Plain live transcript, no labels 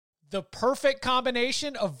The perfect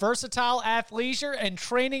combination of versatile athleisure and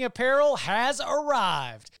training apparel has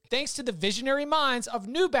arrived. Thanks to the visionary minds of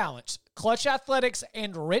New Balance, Clutch Athletics,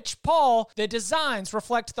 and Rich Paul, the designs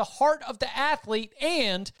reflect the heart of the athlete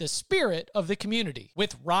and the spirit of the community.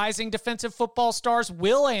 With rising defensive football stars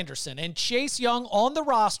Will Anderson and Chase Young on the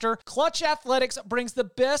roster, Clutch Athletics brings the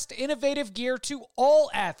best innovative gear to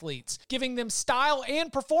all athletes, giving them style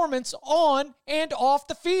and performance on and off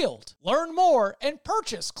the field. Learn more and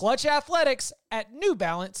purchase Clutch Athletics at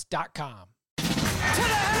newbalance.com. To the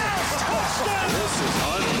house! Touchdown! This is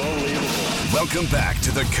unbelievable. Welcome back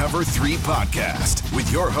to the Cover 3 podcast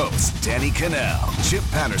with your hosts, Danny Cannell, Chip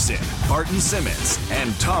Patterson, Barton Simmons,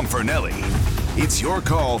 and Tom Fernelli. It's your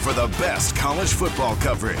call for the best college football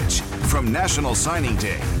coverage, from National Signing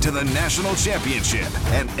Day to the National Championship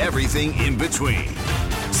and everything in between.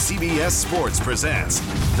 CBS Sports presents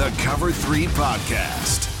the Cover 3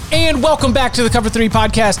 podcast. And welcome back to the Cover 3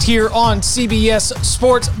 podcast here on CBS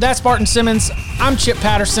Sports. That's Barton Simmons. I'm Chip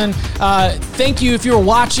Patterson. Thank you if you're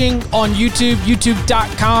watching on YouTube,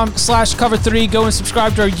 youtube.com/Cover3. Go and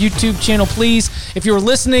subscribe to our YouTube channel, please. If you're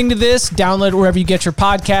listening to this, download it wherever you get your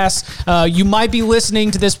podcasts. You might be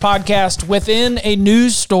listening to this podcast within a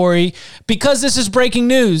news story because this is breaking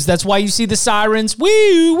news. That's why you see the sirens,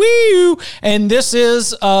 woo, woo. And this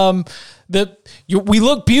is... we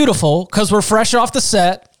look beautiful because we're fresh off the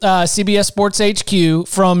set, CBS Sports HQ,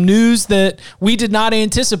 from news that we did not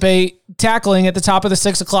anticipate tackling at the top of the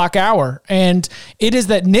 6 o'clock hour. And it is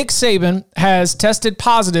that Nick Saban has tested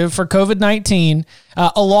positive for COVID-19,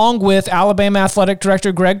 along with Alabama Athletic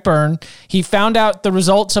Director Greg Byrne. He found out the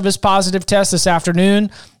results of his positive test this afternoon.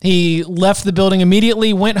 He left the building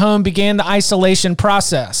immediately, went home, began the isolation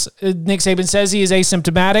process. Nick Saban says he is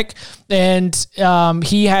asymptomatic, and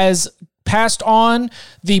he has passed on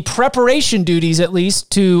the preparation duties, at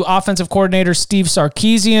least, to offensive coordinator Steve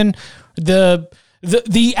Sarkisian. The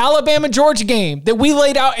Alabama-Georgia game that we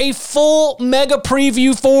laid out a full mega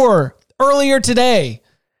preview for earlier today.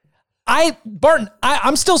 Barton,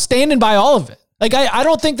 I'm still standing by all of it. Like, I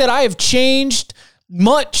don't think that I have changed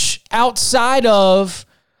much outside of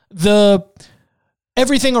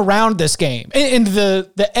everything around this game and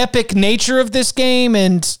the epic nature of this game,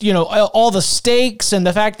 and, you know, all the stakes and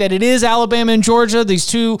the fact that it is Alabama and Georgia, these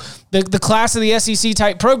two, the class of the SEC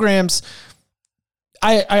type programs.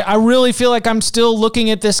 I really feel like I'm still looking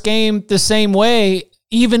at this game the same way,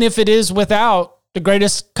 even if it is without the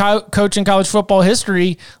greatest coach in college football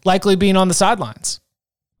history likely being on the sidelines.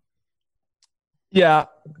 Yeah,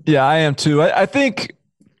 I am too. I think,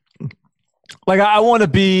 like, I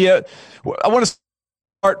want to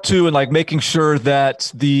start too, and like making sure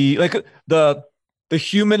that the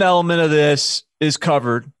human element of this is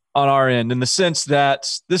covered on our end, in the sense that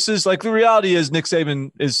this is, like, the reality is Nick Saban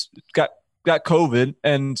got COVID,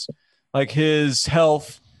 and like his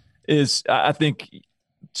health is, I think,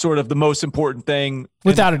 sort of the most important thing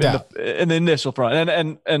without a doubt in the initial front.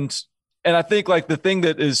 And I think, like, the thing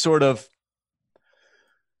that is sort of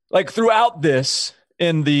like throughout this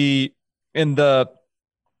in the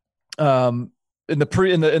build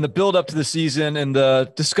up to the season and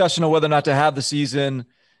the discussion of whether or not to have the season,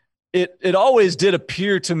 it always did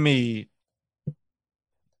appear to me,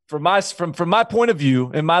 from my point of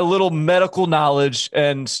view and my little medical knowledge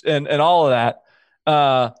and all of that,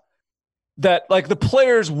 that, like, the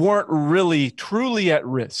players weren't really truly at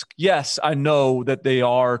risk. Yes, I know that they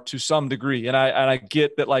are to some degree, and I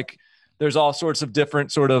get that, like, there's all sorts of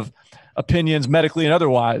different sort of opinions, medically and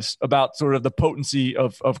otherwise, about sort of the potency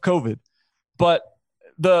of COVID. But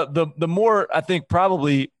the more, I think,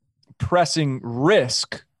 probably pressing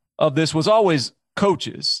risk of this was always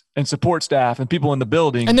coaches and support staff and people in the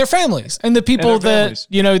building and their families and the people that,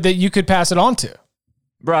 you know, that you could pass it on to.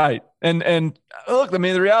 Right. And look, I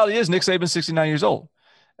mean, the reality is Nick Saban's 69 years old.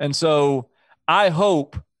 And so I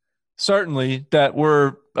hope certainly that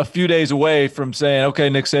we're a few days away from saying, okay,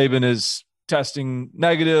 Nick Saban is testing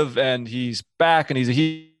negative and he's back and he's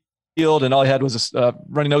healed, and all he had was a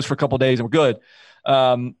runny nose for a couple of days and we're good.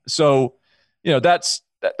 So, you know, that's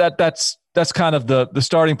kind of the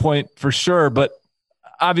starting point for sure. But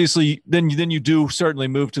obviously then you do certainly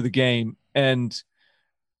move to the game. And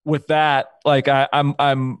with that, like,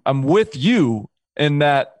 I'm with you in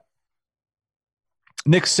that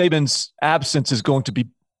Nick Saban's absence is going to be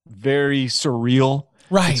very surreal.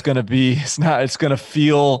 Right. It's going to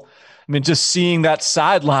feel, I mean, just seeing that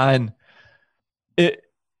sideline, the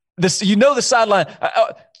sideline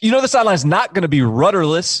is not going to be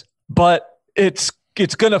rudderless, but it's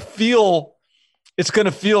going to feel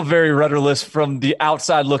very rudderless from the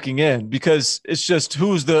outside looking in, because it's just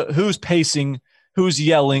who's pacing, who's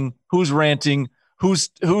yelling, who's ranting,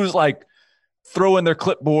 who's like throwing their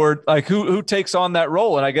clipboard, like who takes on that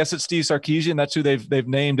role. And I guess it's Steve Sarkisian. That's who they've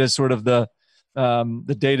named as sort of the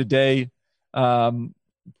day-to-day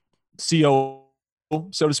CO,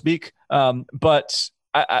 so to speak. But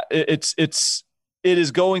it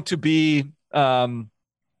is going to be,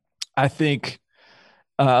 I think,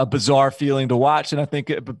 a bizarre feeling to watch. And I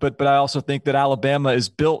think, but I also think that Alabama is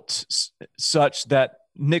built such that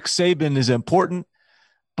Nick Saban is important,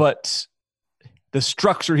 but the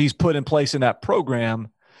structure he's put in place in that program,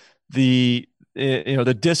 the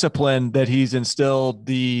discipline that he's instilled,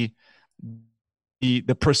 the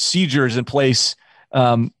procedures in place,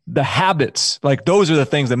 the habits, like those are the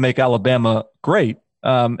things that make Alabama great.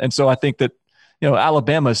 And so I think that,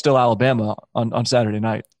 Alabama is still Alabama on Saturday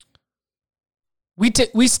night.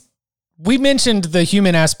 We mentioned the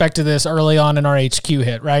human aspect of this early on in our HQ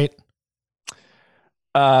hit, right?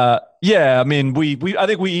 Yeah. I mean, I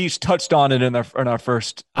think we each touched on it in our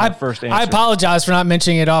first answer. I apologize for not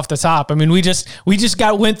mentioning it off the top. I mean, we just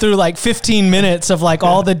went through like 15 minutes of like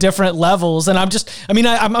all the different levels, and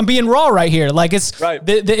I'm being raw right here. Like it's right.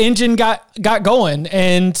 The engine got going,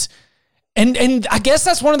 and I guess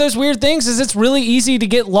that's one of those weird things is it's really easy to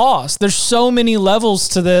get lost. There's so many levels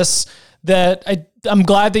to this that I'm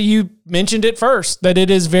glad that you mentioned it first, that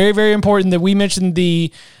it is very, very important that we mentioned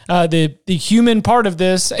the human part of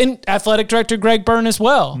this, and athletic director Greg Byrne as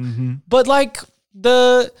well. Mm-hmm. But like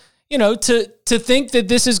to think that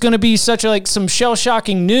this is going to be such some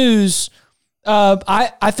shell-shocking news,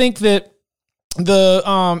 I think that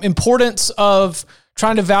the importance of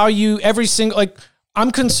trying to value every single,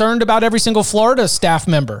 I'm concerned about every single Florida staff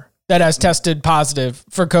member that has tested positive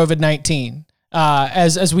for COVID-19.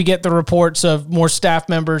 As we get the reports of more staff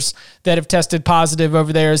members that have tested positive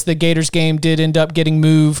over there, as the Gators game did end up getting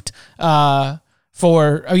moved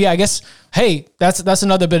I guess, hey, that's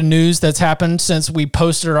another bit of news that's happened since we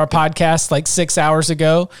posted our podcast like 6 hours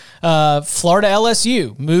ago. Florida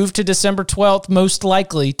LSU moved to December 12th, most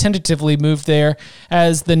likely, tentatively moved there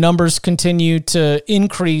as the numbers continue to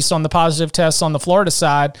increase on the positive tests on the Florida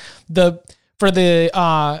side.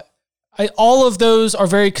 All of those are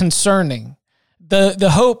very concerning. The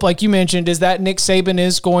hope, like you mentioned, is that Nick Saban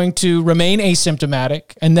is going to remain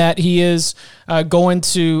asymptomatic and that he is going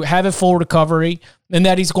to have a full recovery and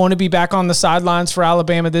that he's going to be back on the sidelines for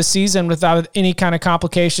Alabama this season without any kind of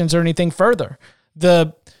complications or anything further.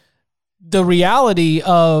 The reality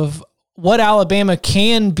of what Alabama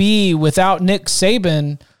can be without Nick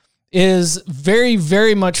Saban is very,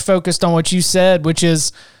 very much focused on what you said, which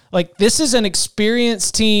is this is an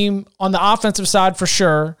experienced team on the offensive side for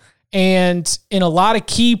sure. And in a lot of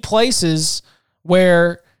key places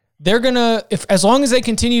where they're going to, as long as they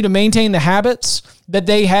continue to maintain the habits that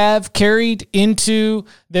they have carried into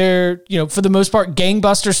their, for the most part,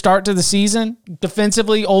 gangbuster start to the season,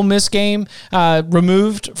 defensively, Ole Miss game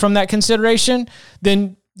removed from that consideration,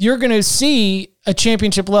 then you're going to see a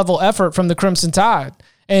championship level effort from the Crimson Tide.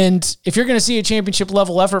 And if you're going to see a championship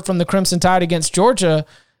level effort from the Crimson Tide against Georgia,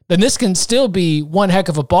 then this can still be one heck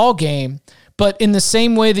of a ball game. But in the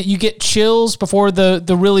same way that you get chills before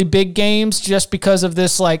the really big games just because of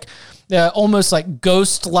this almost like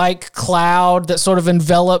ghost-like cloud that sort of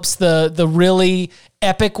envelops the really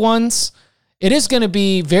epic ones, it is going to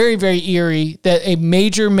be very, very eerie that a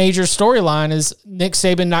major, major storyline is Nick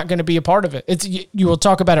Saban not going to be a part of it. You will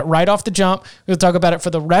talk about it right off the jump. We'll talk about it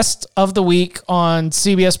for the rest of the week on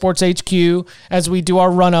CBS Sports HQ as we do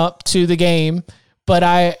our run-up to the game. But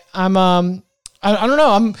I don't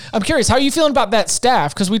know. I'm curious. How are you feeling about that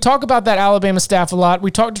staff? Because we talk about that Alabama staff a lot.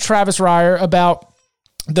 We talked to Travis Reier about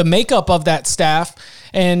the makeup of that staff.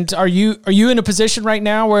 And are you in a position right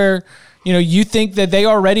now where you think that they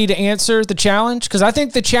are ready to answer the challenge? Because I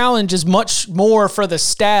think the challenge is much more for the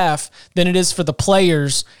staff than it is for the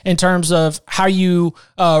players in terms of how you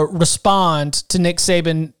respond to Nick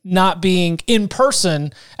Saban not being in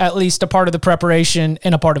person, at least a part of the preparation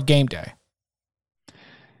and a part of game day.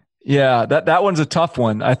 Yeah, that one's a tough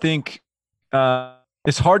one. I think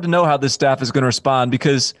it's hard to know how this staff is going to respond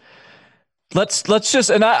because let's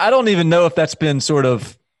just, and I don't even know if that's been sort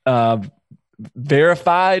of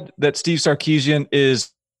verified that Steve Sarkisian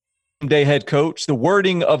is day head coach. The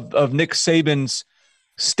wording of Nick Saban's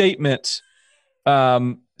statement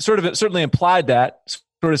certainly implied that,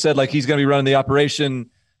 sort of said like he's going to be running the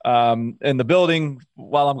operation in the building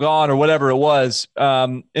while I'm gone or whatever it was.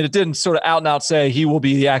 And it didn't sort of out and out say he will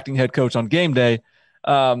be the acting head coach on game day.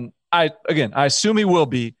 I assume he will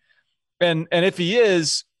be. And if he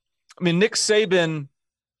is, Nick Saban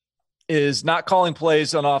is not calling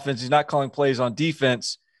plays on offense. He's not calling plays on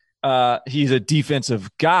defense. He's a defensive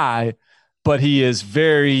guy, but he's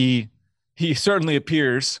he certainly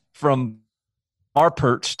appears from our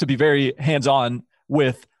perch to be very hands-on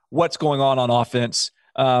with what's going on offense.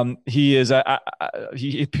 He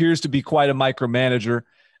appears to be quite a micromanager.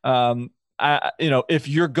 If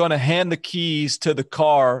you're going to hand the keys to the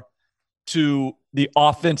car to the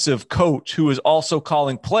offensive coach who is also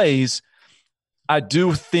calling plays, I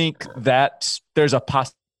do think that there's a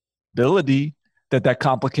possibility that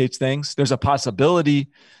complicates things. There's a possibility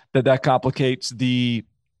that complicates the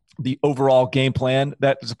overall game plan.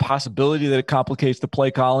 There's a possibility that it complicates the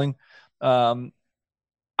play calling. I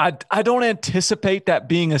don't anticipate that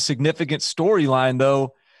being a significant storyline,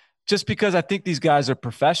 though, just because I think these guys are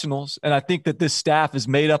professionals, and I think that this staff is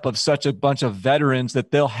made up of such a bunch of veterans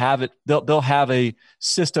that they'll have a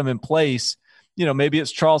system in place. Maybe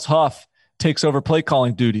it's Charles Huff takes over play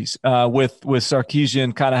calling duties with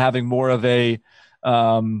Sarkisian kind of having more of a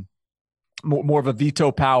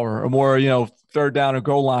veto power, or more, third down or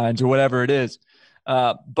goal lines or whatever it is.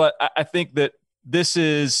 But I think that this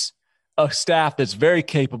is a staff that's very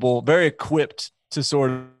capable, very equipped to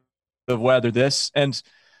sort of weather this. And,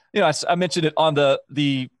 I mentioned it on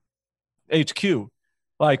the HQ.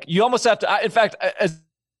 Like, you almost have to, in fact, as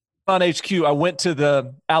on HQ, I went to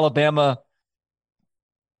the Alabama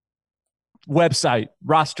website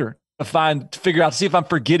roster to figure out, see if I'm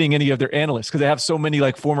forgetting any of their analysts, because they have so many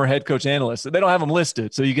like former head coach analysts. They don't have them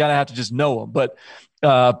listed, so you gotta have to just know them. But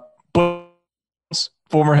Bones,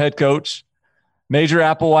 former head coach, Major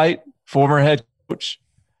Applewhite, former head coach,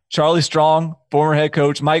 Charlie Strong, former head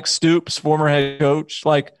coach, Mike Stoops, former head coach.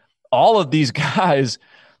 Like, all of these guys,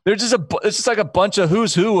 it's just like a bunch of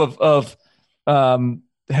who's who of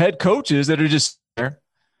head coaches that are just there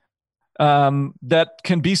that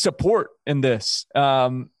can be support in this.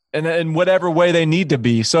 And in whatever way they need to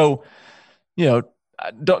be. So,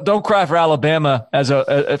 don't cry for Alabama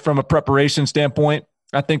from a preparation standpoint.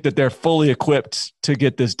 I think that they're fully equipped to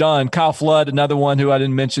get this done. Kyle Flood, another one who I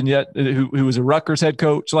didn't mention yet, who was a Rutgers head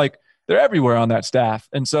coach. Like, they're everywhere on that staff.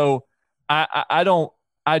 And so I don't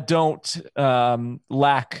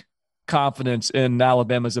lack confidence in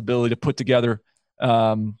Alabama's ability to put together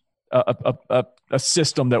a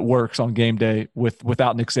system that works on game day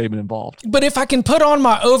without Nick Saban involved. But if I can put on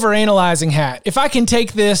my overanalyzing hat, if I can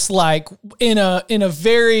take this like in a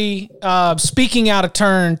very speaking out of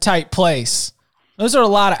turn type place, those are a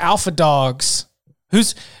lot of alpha dogs.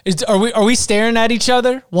 Are we staring at each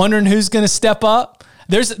other, wondering who's going to step up?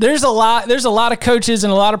 There's a lot of coaches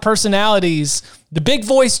and a lot of personalities. The big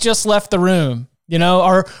voice just left the room.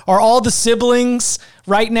 Are all the siblings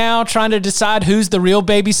right now trying to decide who's the real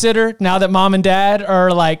babysitter now that mom and dad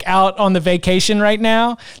are like out on the vacation right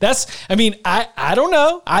now? I don't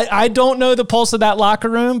know. I don't know the pulse of that locker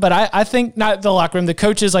room, but I think not the locker room, the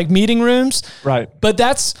coaches like meeting rooms. Right. But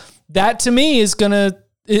that to me is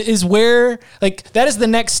where, like, that is the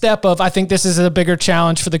next step of, I think this is a bigger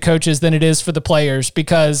challenge for the coaches than it is for the players,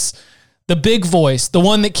 because the big voice, the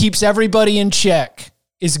one that keeps everybody in check,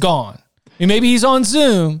 is gone. Maybe he's on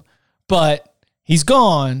Zoom, but he's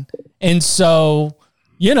gone. And so,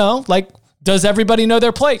 does everybody know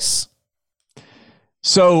their place?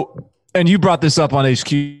 So, and you brought this up on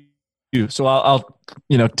HQ, so I'll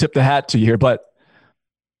tip the hat to you here, but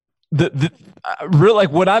really,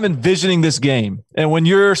 like, when I'm envisioning this game, and when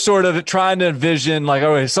you're sort of trying to envision, like,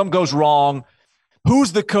 okay, something goes wrong,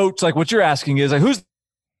 who's the coach? Like, what you're asking is, like, who's the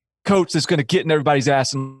coach that's going to get in everybody's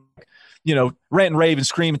ass and, rant and rave and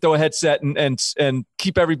scream and throw a headset and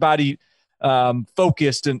keep everybody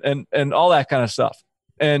focused and all that kind of stuff.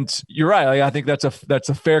 And you're right. Like, I think that's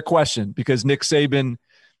a fair question, because Nick Saban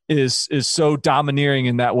is so domineering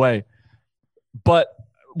in that way. But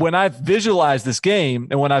when I visualize this game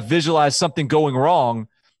and when I visualize something going wrong,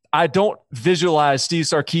 I don't visualize Steve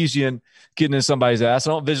Sarkisian getting in somebody's ass.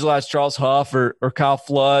 I don't visualize Charles Huff or Kyle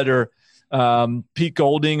Flood or Pete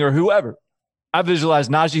Golding or whoever. I visualize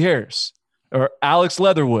Najee Harris or Alex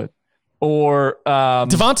Leatherwood or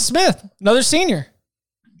Devonta Smith, another senior.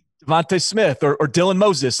 Devonta Smith or Dylan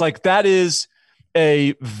Moses. Like, that is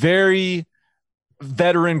a very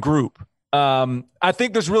veteran group. I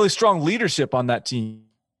think there's really strong leadership on that team.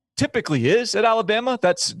 Typically is at Alabama.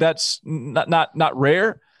 That's not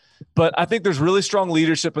rare, but I think there's really strong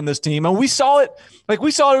leadership in this team. And we saw it at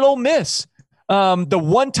Ole Miss. The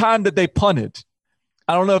one time that they punted,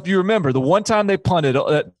 I don't know if you remember, the one time they punted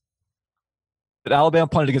that Alabama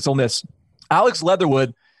punted against Ole Miss, Alex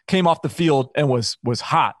Leatherwood came off the field and was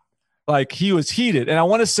hot. Like, he was heated. And I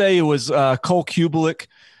want to say it was Cole Kubelik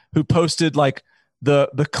who posted like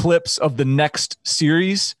the clips of the next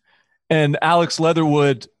series. And Alex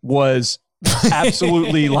Leatherwood was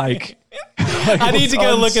absolutely like I need to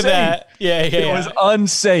go look at that. Yeah. It was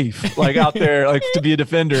unsafe, like out there, like to be a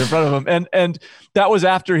defender in front of him. And that was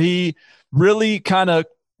after he really kind of,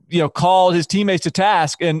 called his teammates to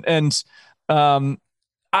task. And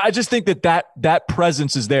I just think that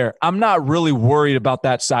presence is there. I'm not really worried about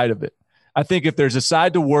that side of it. I think if there's a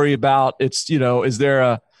side to worry about, it's, is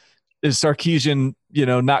Sarkisian,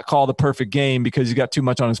 not call the perfect game because he's got too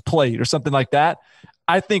much on his plate or something like that.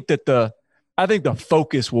 I think the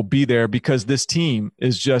focus will be there because this team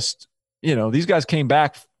is just, these guys came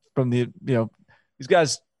back from these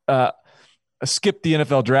guys skipped the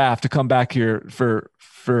NFL draft to come back here for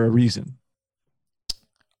a reason.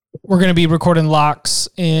 We're going to be recording locks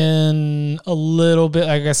in a little bit,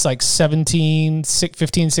 I guess like 15,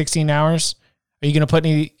 16 hours. Are you going to put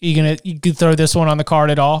you could throw this one on the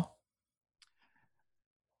card at all?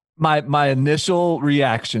 My initial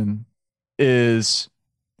reaction is,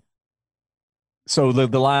 so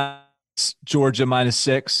the line Georgia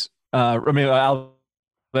 -6, Alabama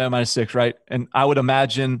 -6, right? And I would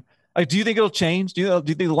imagine, like, do you think it'll change? Do you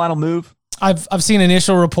think the line will move? I've seen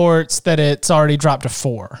initial reports that it's already dropped to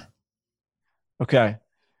 4. Okay.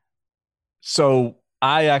 So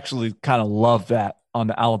I actually kind of love that on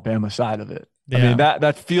the Alabama side of it. Yeah. I mean,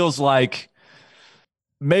 that feels like,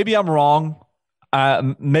 maybe I'm wrong.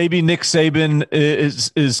 Maybe Nick Saban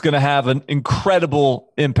is going to have an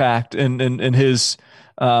incredible impact in his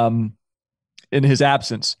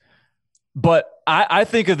absence. But I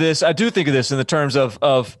think of this. I do think of this in the terms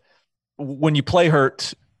of when you play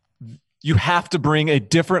hurt, you have to bring a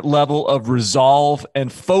different level of resolve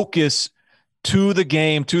and focus to the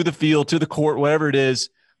game, to the field, to the court, whatever it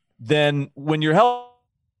is, than when you're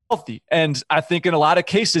healthy. And I think in a lot of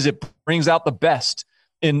cases, it brings out the best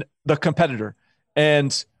in the competitor.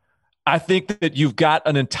 And I think that you've got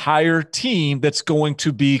an entire team that's going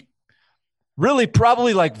to be really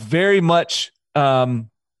probably like very much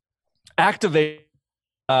activated.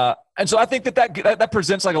 And so I think that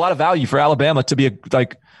presents like a lot of value for Alabama to be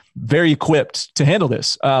very equipped to handle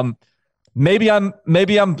this. Maybe I'm like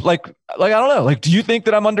I don't know. Like, do you think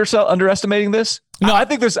that I'm underestimating this? No, I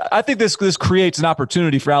think this creates an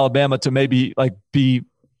opportunity for Alabama to maybe be,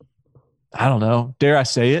 I don't know, dare I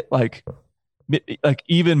say it, like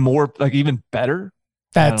even more, like even better.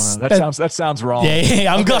 That sounds wrong.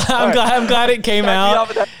 Yeah. I'm glad it came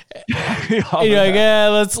out.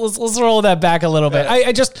 Let's roll that back a little bit.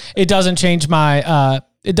 It doesn't change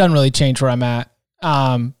it doesn't really change where I'm at.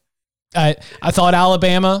 I thought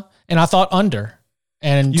Alabama and I thought under.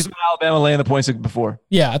 And you thought Alabama laying the points before.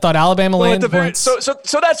 Yeah, I thought Alabama laying the points.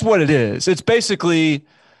 So that's what it is. It's basically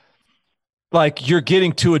like you're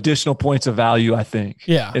getting 2 additional points of value, I think.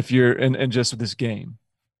 Yeah. If you're in just this game.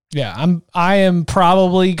 Yeah, I am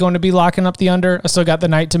probably going to be locking up the under. I still got the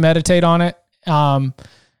night to meditate on it. I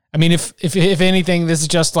mean, if anything, this is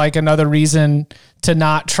just like another reason to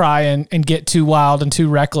not try and get too wild and too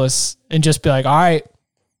reckless and just be like, all right,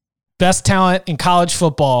 best talent in college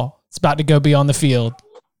football, it's about to go be on the field.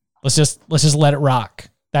 Let's just let it rock.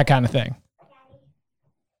 That kind of thing.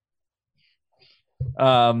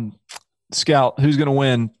 Scout, who's going to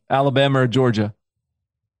win, Alabama or Georgia?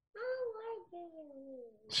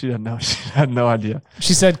 She doesn't know. She had no idea.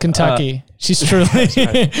 She said Kentucky. She's truly.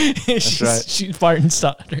 That's right. She's Barton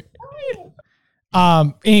Stoddard.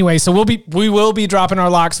 Anyway, so we will be dropping our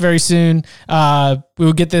locks very soon. We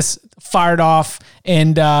will get this fired off,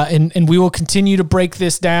 and we will continue to break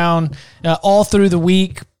this down all through the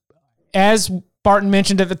week. As Barton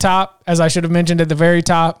mentioned at the top, as I should have mentioned at the very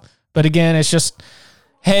top, but again, it's just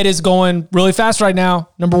head is going really fast right now.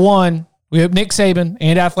 Number 1, we have Nick Saban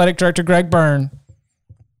and athletic director Greg Byrne.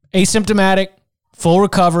 Asymptomatic, full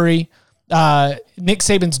recovery. Nick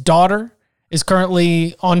Saban's daughter is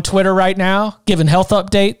currently on Twitter right now, giving health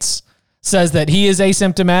updates, says that he is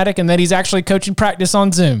asymptomatic and that he's actually coaching practice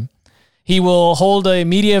on Zoom. He will hold a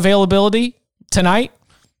media availability tonight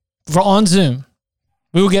on Zoom.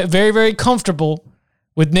 We will get very, very comfortable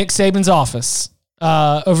with Nick Saban's office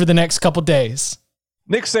over the next couple days.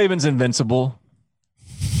 Nick Saban's invincible.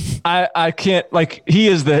 I can't, like, he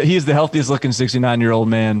is the healthiest looking 69-year-old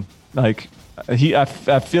man. Like I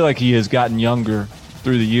feel like he has gotten younger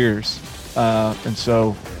through the years. And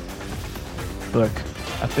so look,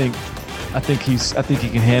 I think he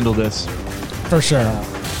can handle this. For sure.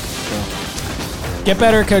 Get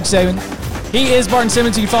better, Coach Saban. He is Barton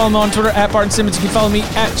Simmons. You can follow him on Twitter at Barton Simmons. You can follow me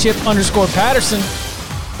at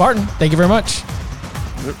Chip_Patterson. Barton, thank you very much.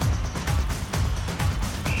 Yep.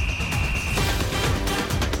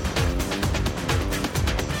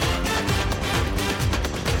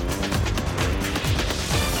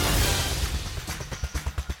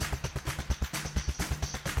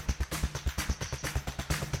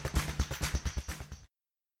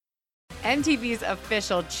 MTV's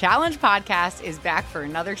official Challenge podcast is back for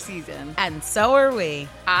another season. And so are we.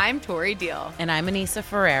 I'm Tori Deal. And I'm Anissa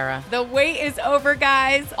Ferreira. The wait is over,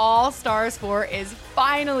 guys. All Stars 4 is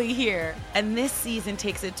finally here. And this season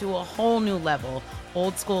takes it to a whole new level.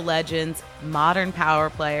 Old school legends, modern power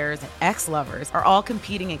players, and ex-lovers are all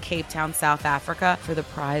competing in Cape Town, South Africa for the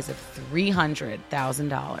prize of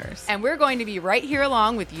 $300,000. And we're going to be right here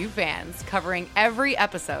along with you fans, covering every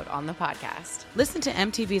episode on the podcast. Listen to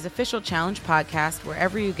MTV's official Challenge podcast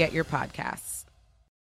wherever you get your podcasts.